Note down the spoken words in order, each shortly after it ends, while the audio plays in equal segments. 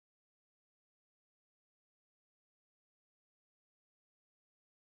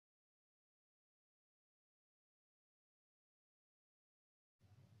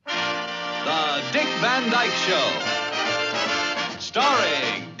Dick Van Dyke Show.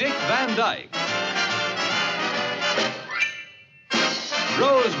 Starring Dick Van Dyke.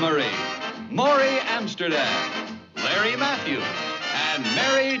 Rosemary, Maury Amsterdam, Larry Matthews, and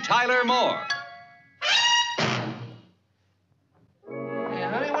Mary Tyler Moore. Hey,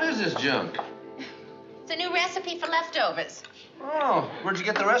 honey, what is this junk? It's a new recipe for leftovers. Oh, where'd you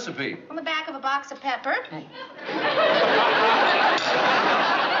get the recipe? On the back of a box of pepper.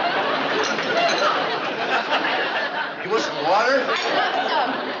 You want some water? I love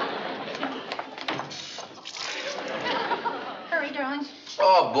some. Hurry, darling.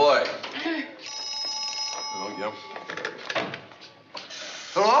 Oh, boy. Oh, yeah.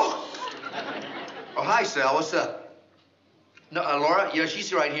 Hello? Oh, hi, Sal. What's up? No, Laura? Yeah,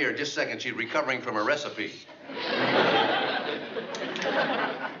 she's right here. Just a second. She's recovering from her recipe.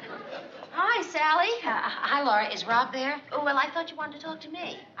 Hi, Sally. Hi, Laura. Is Rob there? Oh, well, I thought you wanted to talk to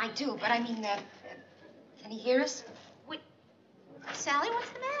me. I do, but I mean, can he hear us? Wait, Sally, what's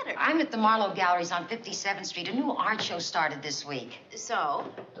the matter? I'm at the Marlowe Galleries on 57th Street. A new art show started this week. So?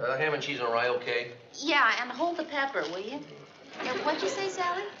 Ham and cheese and rye, okay? Yeah, and hold the pepper, will you? What'd you say,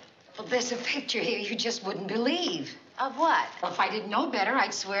 Sally? Well, there's a picture here you just wouldn't believe. Of what? Well, if I didn't know better,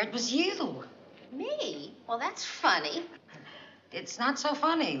 I'd swear it was you. Me? Well, that's funny. It's not so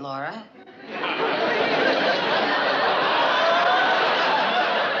funny, Laura. Do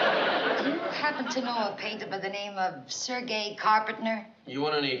you happen to know a painter by the name of Sergei Carpenter? You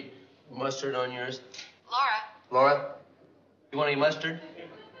want any mustard on yours? Laura? Laura? You want any mustard?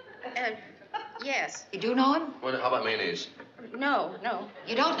 Yes. You do know him? How about mayonnaise? No.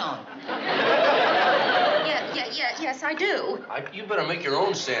 You don't know him? Yes, I do. You better make your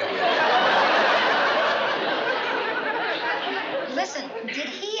own sandwich. Listen, did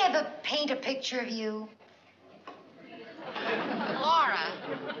he ever paint a picture of you? Laura,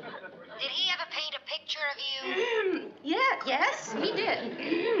 did he ever paint a picture of you? Yes, he did.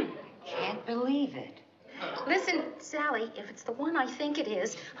 Can't believe it. Listen, Sally, if it's the one I think it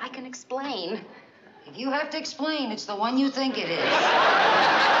is, I can explain. If you have to explain, it's the one you think it is.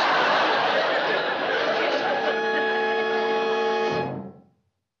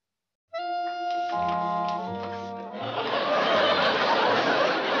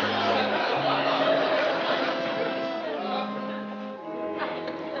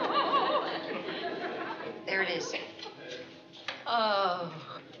 There it is. Oh.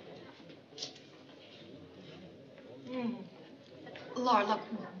 Laura, look,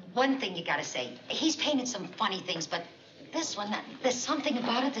 one thing you gotta say. He's painted some funny things, but this one, there's something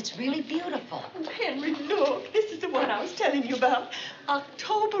about it that's really beautiful. Oh, Henry, look. This is the one I was telling you about.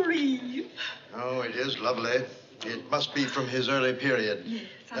 October Eve. Oh, it is lovely. It must be from his early period.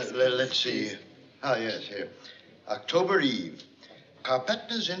 Yes, let's see. Ah, yes, here. October Eve.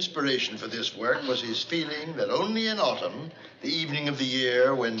 Carpenter's inspiration for this work was his feeling that only in autumn, the evening of the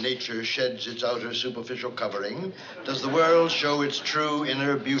year when nature sheds its outer superficial covering, does the world show its true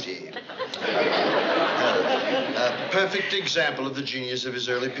inner beauty. A perfect example of the genius of his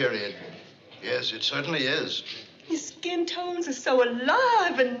early period. Yes, it certainly is. His skin tones are so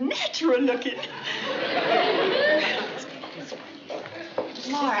alive and natural looking.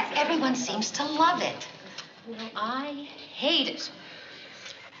 Laura, everyone seems to love it. I hate it.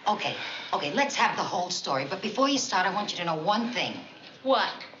 Okay, let's have the whole story. But before you start, I want you to know one thing. What?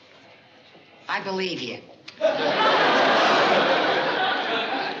 I believe you.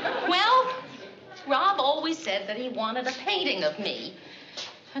 Well, Rob always said that he wanted a painting of me.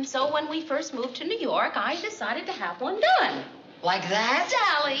 And so when we first moved to New York, I decided to have one done. Like that?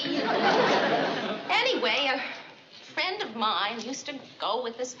 Sally. Anyway, a friend of mine used to go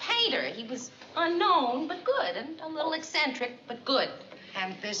with this painter. He was unknown, but good, and a little eccentric, but good.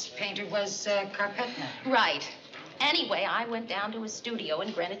 And this painter was Carpenter. Right. Anyway, I went down to his studio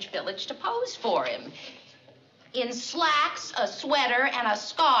in Greenwich Village to pose for him. In slacks, a sweater, and a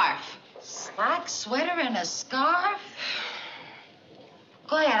scarf. Slacks, sweater, and a scarf?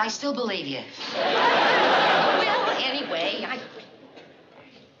 Go ahead, I still believe you. Well, anyway,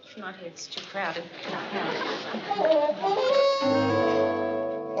 not here, it's too crowded.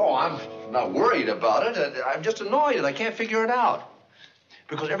 Oh, I'm not worried about it. I'm just annoyed that I can't figure it out.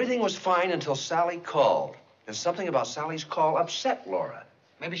 Because everything was fine until Sally called. And something about Sally's call upset Laura.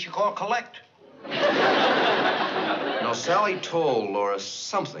 Maybe she called collect. No, Sally told Laura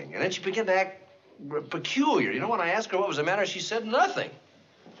something, and then she began to act peculiar. You know, when I asked her what was the matter, she said nothing.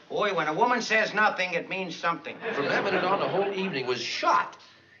 Boy, when a woman says nothing, it means something. From that minute on, the whole evening was shot.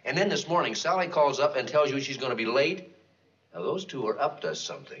 And then this morning, Sally calls up and tells you she's going to be late. Now, those two are up to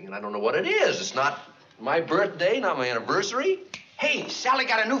something, and I don't know what it is. It's not my birthday, not my anniversary. Hey, Sally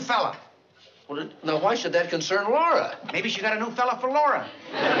got a new fella. Well, now, why should that concern Laura? Maybe she got a new fella for Laura.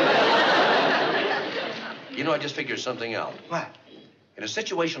 You know, I just figured something out. What? In a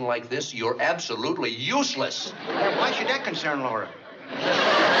situation like this, you're absolutely useless. Yeah, why should that concern Laura?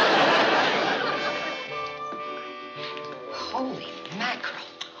 Holy mackerel.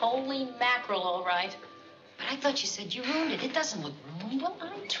 Holy mackerel, all right. But I thought you said you ruined it. It doesn't look ruined. Well,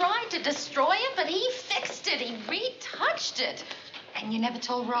 I tried to destroy it, but he fixed it. He retouched it. And you never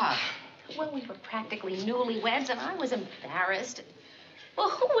told Rob? Well, we were practically newlyweds, and I was embarrassed. Well,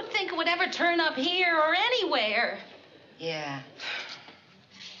 who would think it would ever turn up here or anywhere? Yeah.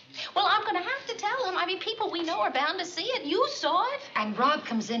 Well, I'm going to have to tell him. I mean, people we know are bound to see it. You saw it. And Rob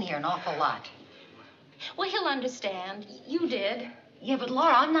comes in here an awful lot. Well, he'll understand. You did. Yeah, but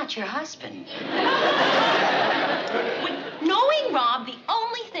Laura, I'm not your husband. Knowing Rob, the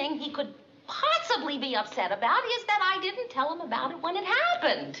only thing he could possibly be upset about is that I didn't tell him about it when it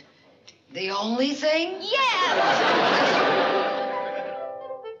happened. The only thing? Yes!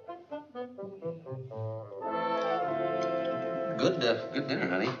 Good dinner,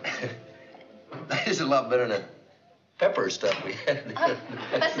 honey. That is a lot better than the pepper stuff we had.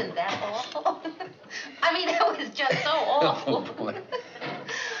 Wasn't that awful? I mean, it was just so awful. Oh, boy.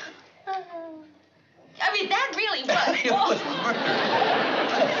 I mean, that really was It was awful.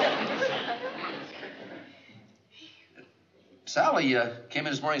 murder. Sally came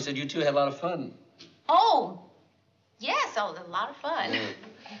in this morning and said you two had a lot of fun. Oh, yes, a lot of fun.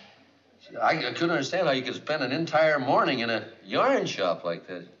 I couldn't understand how you could spend an entire morning in a yarn shop like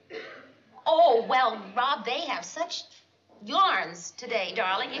that. Oh, well, Rob, they have such yarns today,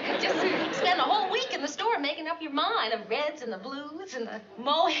 darling. You could just spend a whole week in the store making up your mind of reds and the blues and the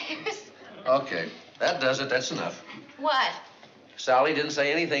mohairs. Okay, that does it. That's enough. What? Sally didn't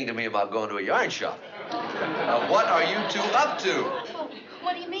say anything to me about going to a yarn shop. Now, what are you two up to?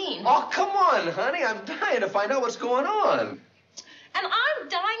 What do you mean? Oh, come on, honey. I'm dying to find out what's going on. And I'm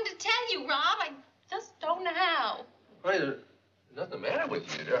dying to tell you, Rob. I just don't know how. Honey, there's nothing the matter with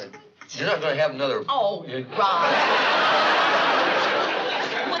you. You're not going to have another... Oh, Rob.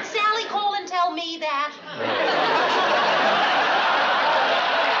 Would Sally call and tell me that?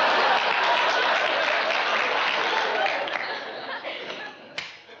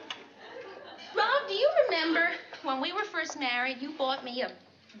 Rob, do you remember when we were first married, you bought me a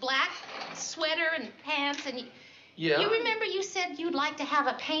black sweater and pants, and Yeah? you remember you said you'd like to have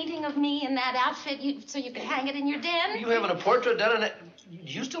a painting of me in that outfit so you could hang it in your den? You having a portrait done in it? Do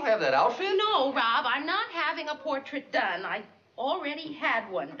you still have that outfit? No, Rob, I'm not having a portrait done. I already had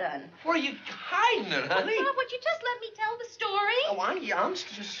one done. Where are you hiding it, honey? Rob, would you just let me tell the story? Oh, I'm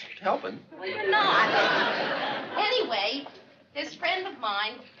just helping. Well, you're not. Anyway, this friend of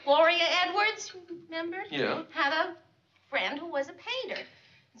mine, Gloria Edwards, remember? Yeah. Had a friend who was a painter.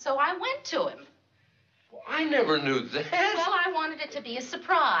 So I went to him. Well, I never knew that. Well, I wanted it to be a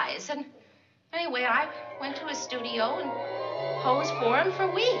surprise. And anyway, I went to his studio and posed for him for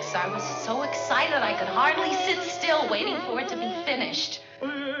weeks. I was so excited I could hardly sit still waiting for it to be finished.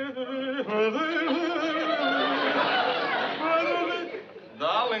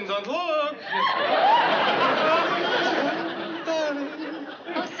 Darling, don't look.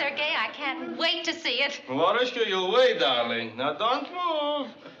 Oh, Sergei, I can't wait to see it. Laurishka, you'll wait, darling. Now, don't move.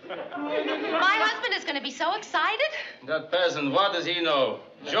 My husband is going to be so excited. That peasant, what does he know?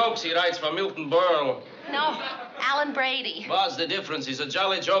 Jokes he writes for Milton Berle. No, Alan Brady. What's the difference? He's a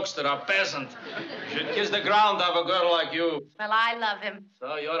jolly jokester, a peasant. Should kiss the ground to have a girl like you. Well, I love him.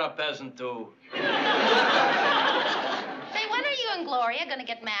 So you're a peasant, too. Say, when are you and Gloria going to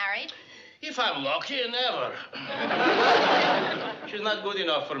get married? If I'm lucky, never. She's not good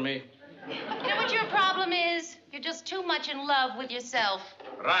enough for me. You know what your problem is? You're just too much in love with yourself.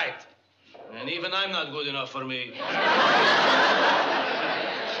 Right. And even I'm not good enough for me.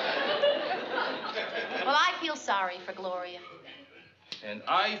 Well, I feel sorry for Gloria. And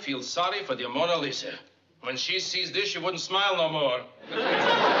I feel sorry for the Mona Lisa. When she sees this, she wouldn't smile no more. Could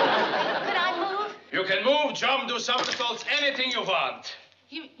I move? You can move, jump, do somersaults, anything you want.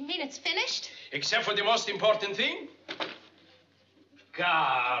 You mean it's finished? Except for the most important thing.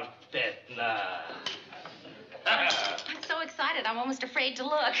 Kartetna. I'm so excited, I'm almost afraid to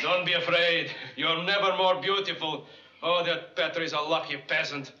look. Don't be afraid. You're never more beautiful. Oh, that Petrie's a lucky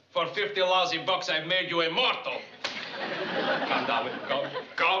peasant. For 50 lousy bucks, I've made you immortal. Come, darling,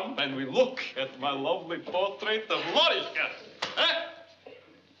 come, and we look at my lovely portrait of Lorishka. Huh?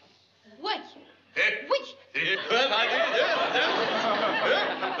 Wait. Eh? Wait. Eh? But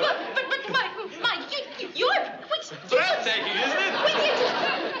you're... Breathtaking, isn't it?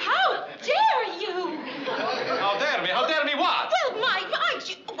 How dare you? How dare me? How dare me what? Well,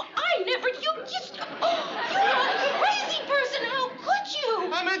 I never...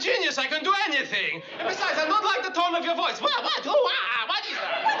 a genius. I can do anything. Besides, I don't like the tone of your voice. What? Who? What is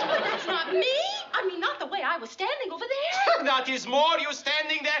that? That's not me. I mean, not the way I was standing over there. That is more you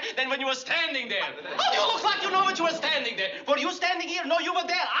standing there than when you were standing there. How do you look like you know what you were standing there? Were you standing here? No, you were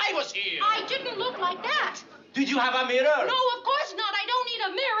there. I was here. I didn't look like that. Did you have a mirror? No, of course not. I don't need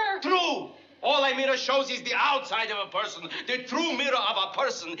a mirror. True. All a mirror shows is the outside of a person. The true mirror of a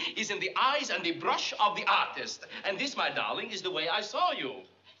person is in the eyes and the brush of the artist. And this, my darling, is the way I saw you.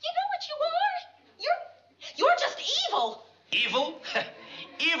 You know what you are? You're just evil. Evil?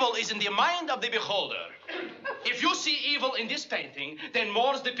 Evil is in the mind of the beholder. If you see evil in this painting, then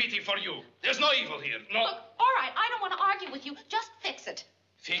more's the pity for you. There's no evil here. No. Look, all right, I don't want to argue with you. Just fix it.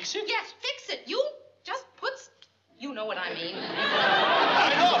 Fix it? Yes, fix it. You just put... You know what I mean.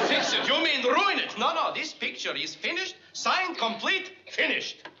 I know, fix it. You mean ruin it. No, this picture is finished, signed, complete,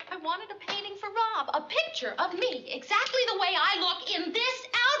 finished. I wanted a painting for Rob, a picture of me, exactly the way I look in this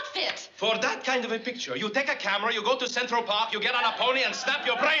outfit. For that kind of a picture, you take a camera, you go to Central Park, you get on a pony and snap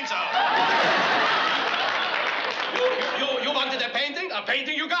your brains out. You wanted a painting? A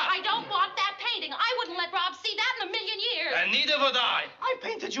painting you got. I don't want that painting. I wouldn't let Rob see that in a million years. And neither would I. I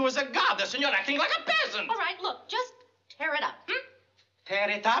painted you as a goddess, and you're acting like a peasant. All right, look, just tear it up, Tear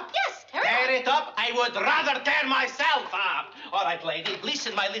it up? Yes, tear it up. Tear it up? I would rather tear myself up. All right, lady,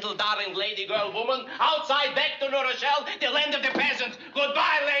 listen, my little darling lady, girl, woman. Outside, back to New Rochelle, the land of the peasant.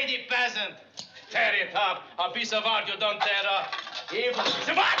 Goodbye, lady peasant. Tear it up. A piece of art you don't tear up. Evil.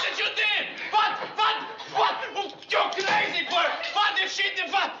 What did you do? What? You crazy bird. What the shit?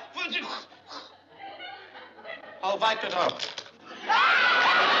 What? I'll wipe it up.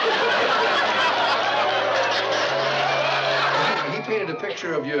 He painted a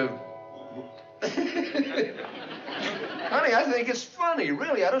picture of you. Honey, I think it's funny.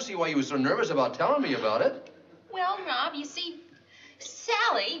 Really, I don't see why you were so nervous about telling me about it. Well, Rob, you see,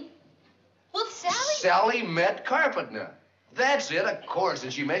 Sally... Well, Sally met Carpenter. That's it, of course.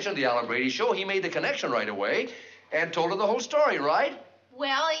 And she mentioned the Alan Brady show. He made the connection right away and told her the whole story, right?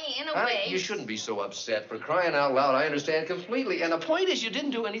 Well, in a way... You shouldn't be so upset. For crying out loud, I understand completely. And the point is, you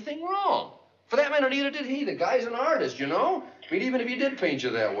didn't do anything wrong. For that matter, neither did he. The guy's an artist, you know? I mean, even if he did paint you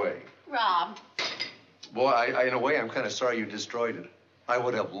that way. Rob. Boy, in a way, I'm kind of sorry you destroyed it. I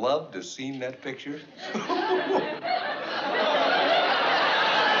would have loved to have seen that picture.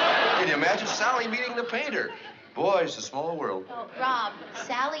 Can you imagine Sally meeting the painter? Boy, it's a small world. Oh, Rob,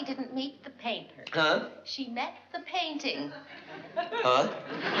 Sally didn't meet the painter. Huh? She met the painting. Huh?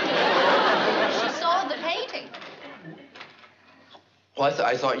 She saw the painting. Well,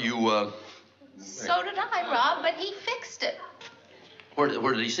 I thought you, So did I, Rob, but he fixed it. Where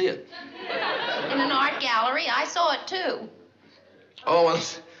did he see it? In an art gallery. I saw it, too. Oh, well,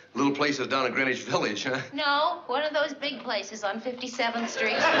 little places down in Greenwich Village, huh? No, one of those big places on 57th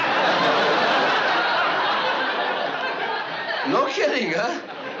Street. No kidding, huh?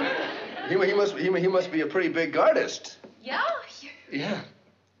 He must be a pretty big artist. Yeah. Yeah.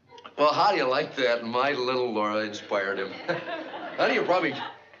 Well, how do you like that? My little Laura inspired him. Honey, you'll probably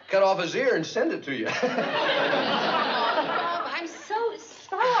cut off his ear and send it to you. Oh, Rob, I'm so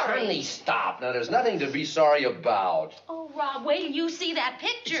sorry. Honey, stop. Now, there's nothing to be sorry about. Oh, Rob, wait till you see that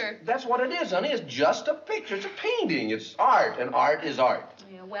picture. That's what it is, honey. It's just a picture. It's a painting. It's art, and art is art.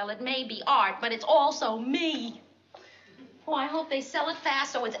 Yeah, well, it may be art, but it's also me. Oh, I hope they sell it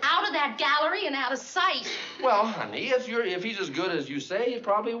fast so it's out of that gallery and out of sight. Well, honey, if he's as good as you say, he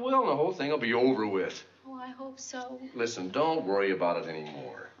probably will, and the whole thing will be over with. Oh, I hope so. Listen, don't worry about it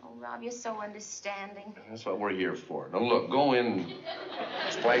anymore. Oh, Rob, you're so understanding. That's what we're here for. Now, look, go in and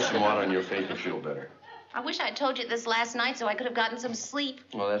splash some water on your face and feel better. I wish I'd told you this last night so I could have gotten some sleep.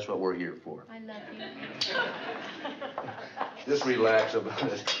 Well, that's what we're here for. I love you. Just relax about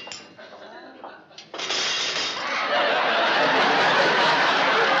it.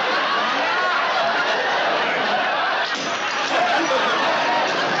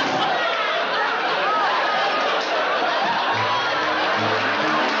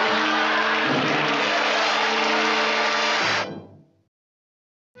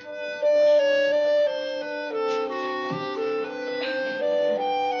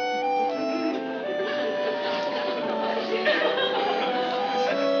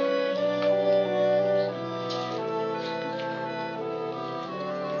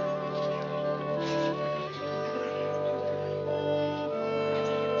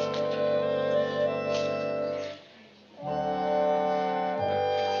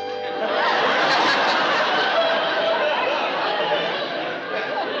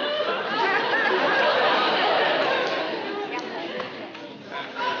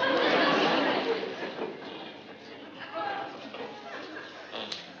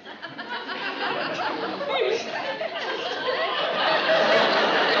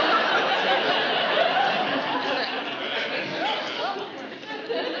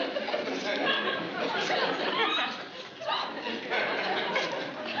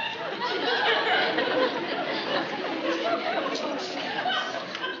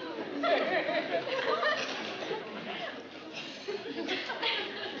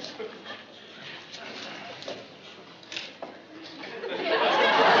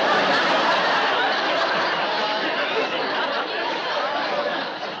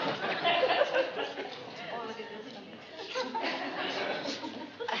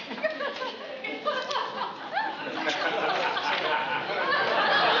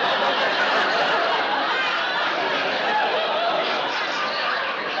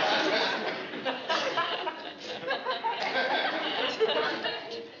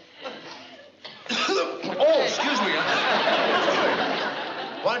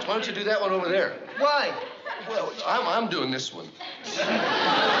 why don't you do that one over there? Why? Well, I'm doing this one.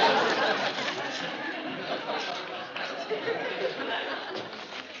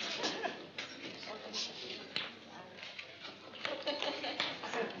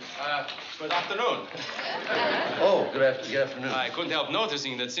 Good afternoon. Oh, good afternoon. I couldn't help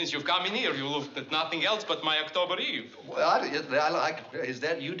noticing that since you've come in here, you looked at nothing else but my October Eve. Well, is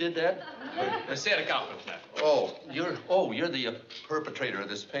that you did that? Sarah Carpenter. Oh, you're the perpetrator of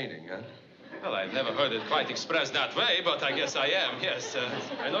this painting, huh? Well, I've never heard it quite expressed that way, but I guess I am, yes.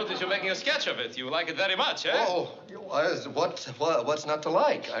 I noticed you're making a sketch of it. You like it very much, eh? Oh, what's not to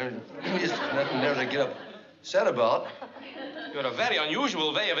like? I mean, there's nothing there to get upset about. You're a very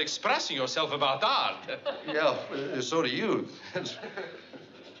unusual way of expressing yourself about art. Yeah, so do you.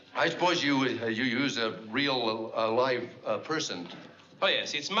 I suppose you use a real live person. Oh,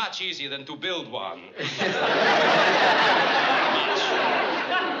 yes, it's much easier than to build one.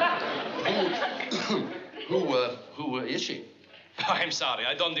 Who is she? I'm sorry,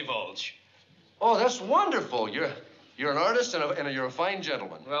 I don't divulge. Oh, that's wonderful. You're an artist and you're a fine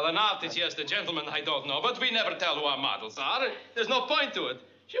gentleman. Well, an artist, yes, the gentleman, I don't know, but we never tell who our models are. There's no point to it.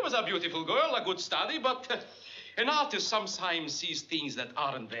 She was a beautiful girl, a good study, but an artist sometimes sees things that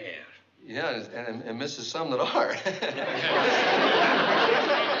aren't there. Yeah, and misses some that are.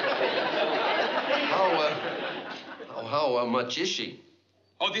 How much is she?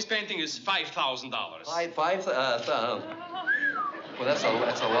 Oh, this painting is $5,000. Well, that's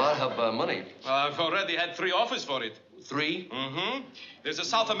a lot of money. Well, I've already had 3 offers for it. 3? Mm-hmm. There's a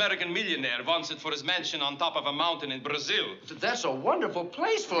South American millionaire wants it for his mansion on top of a mountain in Brazil. That's a wonderful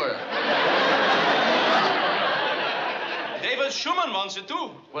place for it. David Schumann wants it, too.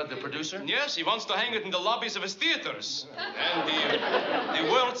 What, the producer? Yes, he wants to hang it in the lobbies of his theaters. And the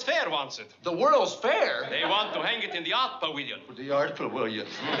World's Fair wants it. The World's Fair? They want to hang it in the Art Pavilion. The Art Pavilion.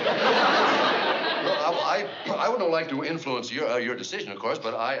 Well, I wouldn't like to influence your decision, of course,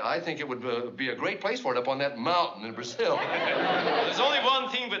 but I think it would be a great place for it up on that mountain in Brazil. There's only one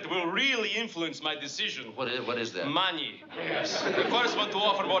thing that will really influence my decision. What is that? Money. Yes. The first one to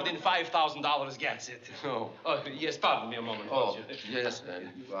offer more than $5,000 gets it. Oh. Oh, yes, pardon me a moment. Oh, yes.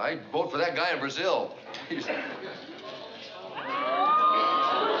 I'd vote for that guy in Brazil.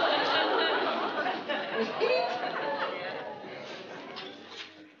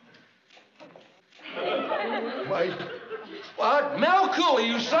 What? Mel Cooley,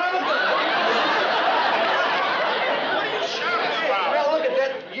 you son of a... What are you shouting about? Well, look at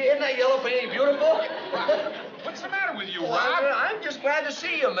that. Isn't that yellow painting beautiful? What's the matter with you, Rob? I'm just glad to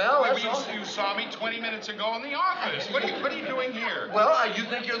see you, Mel. Wait, you saw me 20 minutes ago in the office. What are you doing here? Well, you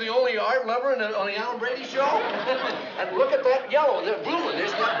think you're the only art lover on the Alan Brady show? And look at that yellow. They're blooming.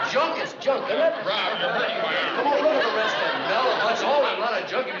 There's not junk. It's junk, isn't it? Rob, you're hurting my arm. Come on, look at the rest of them, Mel. That's all. A lot of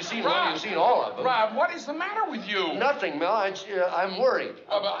junk. Have you seen one? You've seen all of them. Rob, what is the matter with you? Nothing, Mel. I'm worried.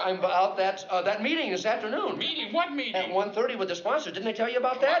 I'm about that meeting this afternoon. Meeting? What meeting? At 1:30 with the sponsors. Didn't they tell you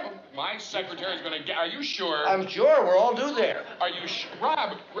about that? My secretary's going to get... Are you sure? I'm sure. We're all due there. Are you sure?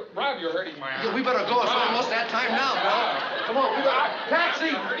 Rob, you're hurting my arm. Yeah, we better go. It's almost that time now, Mel. Come on. Taxi!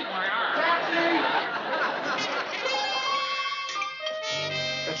 You're hurting my arm. Taxi!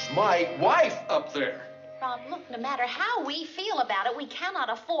 That's my wife up there. Rob, look, no matter how we feel about it, we cannot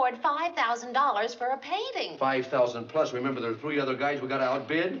afford $5,000 for a painting. 5,000 plus. Remember, there are 3 other guys we got to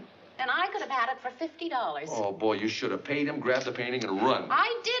outbid? And I could have had it for $50. Oh, boy, you should have paid him, grabbed the painting, and run.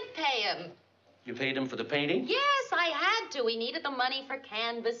 I did pay him. You paid him for the painting? Yes, I had to. He needed the money for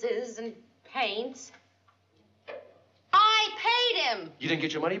canvases and paints. I paid him. You didn't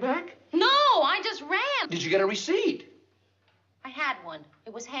get your money back? No, I just ran. Did you get a receipt? I had one.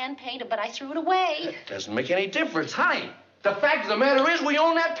 It was hand-painted, but I threw it away. That doesn't make any difference, honey. The fact of the matter is we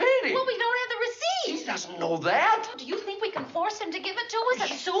own that painting. Well, we don't have the receipt. He doesn't know that. Do you think we can force him to give it to us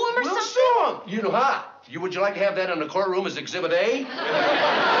and sue him or We'll something? sue him. You know how? Would you like to have that in the courtroom as Exhibit A?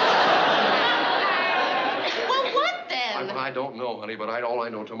 Well, what then? I don't know, honey, but all I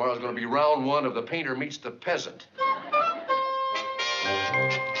know tomorrow's going to be round 1 of The Painter Meets the Peasant.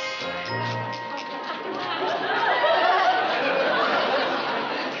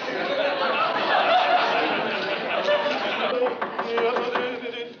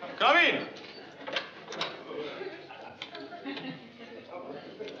 Come in.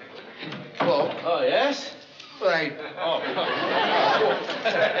 Hello. Oh, yes? Right. Oh.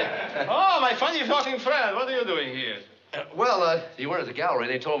 Oh, my funny talking friend. What are you doing here? Well, you were at the gallery.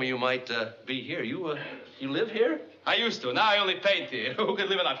 They told me you might be here. You live here? I used to. Now I only paint here. Who could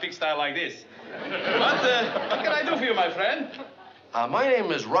live in a pigsty like this? What can I do for you, my friend? My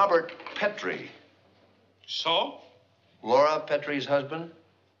name is Robert Petrie. So? Laura Petrie's husband.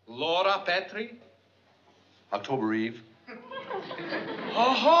 Laura Petrie? October Eve.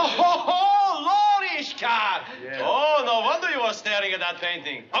 Lorishka! Yeah. Oh, no wonder you were staring at that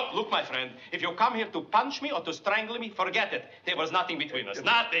painting. Oh, look, my friend, if you come here to punch me or to strangle me, forget it. There was nothing between us.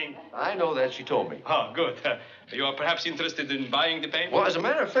 Nothing. I know that. She told me. Oh, good. You are perhaps interested in buying the painting? Well, as a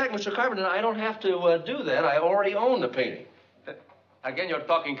matter of fact, Mr. Carpenter, I don't have to do that. I already own the painting. Again, you're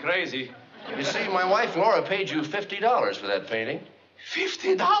talking crazy. You see, my wife, Laura, paid you $50 for that painting.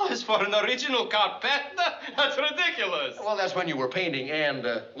 $50 for an original Carpenter? That's ridiculous. Well, that's when you were painting and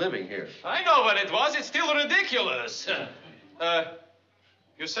living here. I know when it was. It's still ridiculous.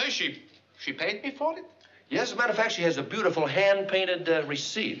 You say she paid me for it? Yes, as a matter of fact, she has a beautiful hand-painted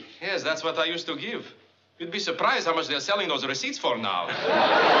receipt. Yes, that's what I used to give. You'd be surprised how much they're selling those receipts for now.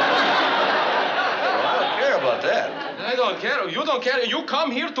 I don't care about that. I don't care. You don't care. You come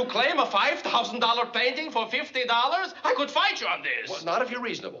here to claim a $5,000 painting for $50? I could fight you on this. Well, not if you're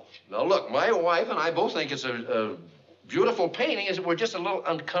reasonable. Now, look, my wife and I both think it's a beautiful painting. We're just a little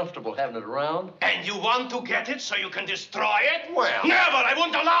uncomfortable having it around. And you want to get it so you can destroy it? Well... Never! I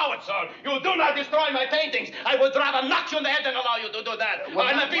wouldn't allow it, sir. You do not destroy my paintings. I would rather knock you in the head than allow you to do that. Well,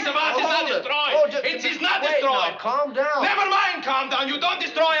 and a piece of art is not destroyed. It is not wait, destroyed. Now, calm down. Never mind, calm down. You don't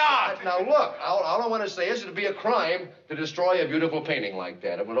destroy art. Now, look, all I want to say is it'd be a crime to destroy a beautiful painting like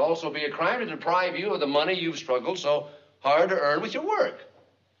that. It would also be a crime to deprive you of the money you've struggled so hard to earn with your work.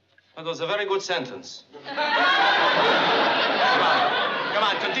 That was a very good sentence. Come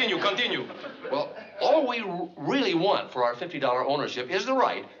on, continue. Well, all we really want for our $50 ownership is the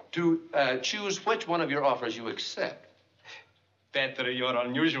right to choose which one of your offers you accept. Petrie, you're an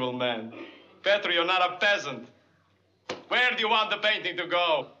unusual man. Petrie, you're not a peasant. Where do you want the painting to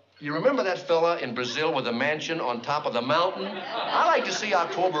go? You remember that fella in Brazil with the mansion on top of the mountain? I like to see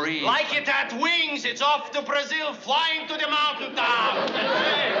October Eve. Like it had wings. It's off to Brazil, flying to the mountaintop.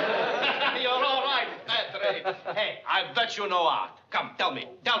 Hey, you're all right, Petrie. Hey, I bet you know art. Come, tell me,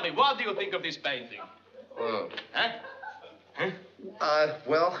 what do you think of this painting?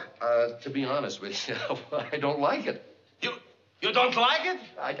 Well, to be honest with you, I don't like it. You don't like it?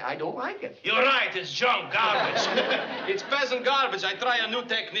 I don't like it. You're right, it's junk, garbage. It's peasant garbage. I try a new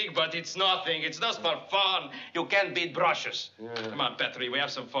technique, but it's nothing. It's just for fun. You can't beat brushes. Yeah. Come on, Petrie, we have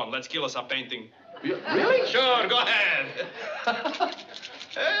some fun. Let's kill us a painting. Really? Sure, go ahead.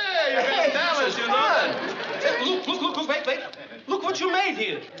 Hey, you can tell us, you know. Look, wait. Look what you made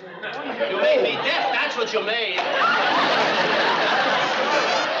here. You made me deaf, that's what you made.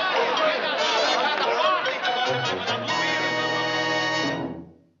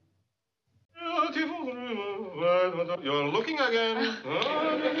 You're looking again.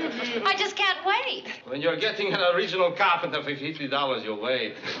 I just can't wait. When you're getting an original Carpenter for $50, you'll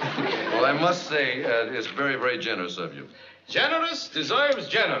wait. Well, I must say, it's very, very generous of you. Generous deserves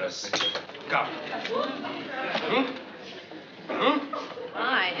generous. Come.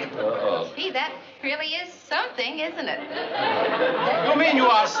 My. Uh-oh. Gee, that really is something, isn't it? You mean you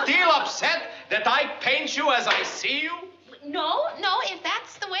are still upset that I paint you as I see you? No, if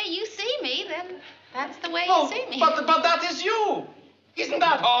that's the way you see me, then that's the way you see me. But that is you. Isn't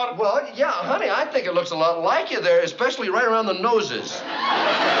that hard? Well, yeah, honey, I think it looks a lot like you there, especially right around the noses.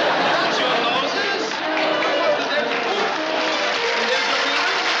 That's your nose.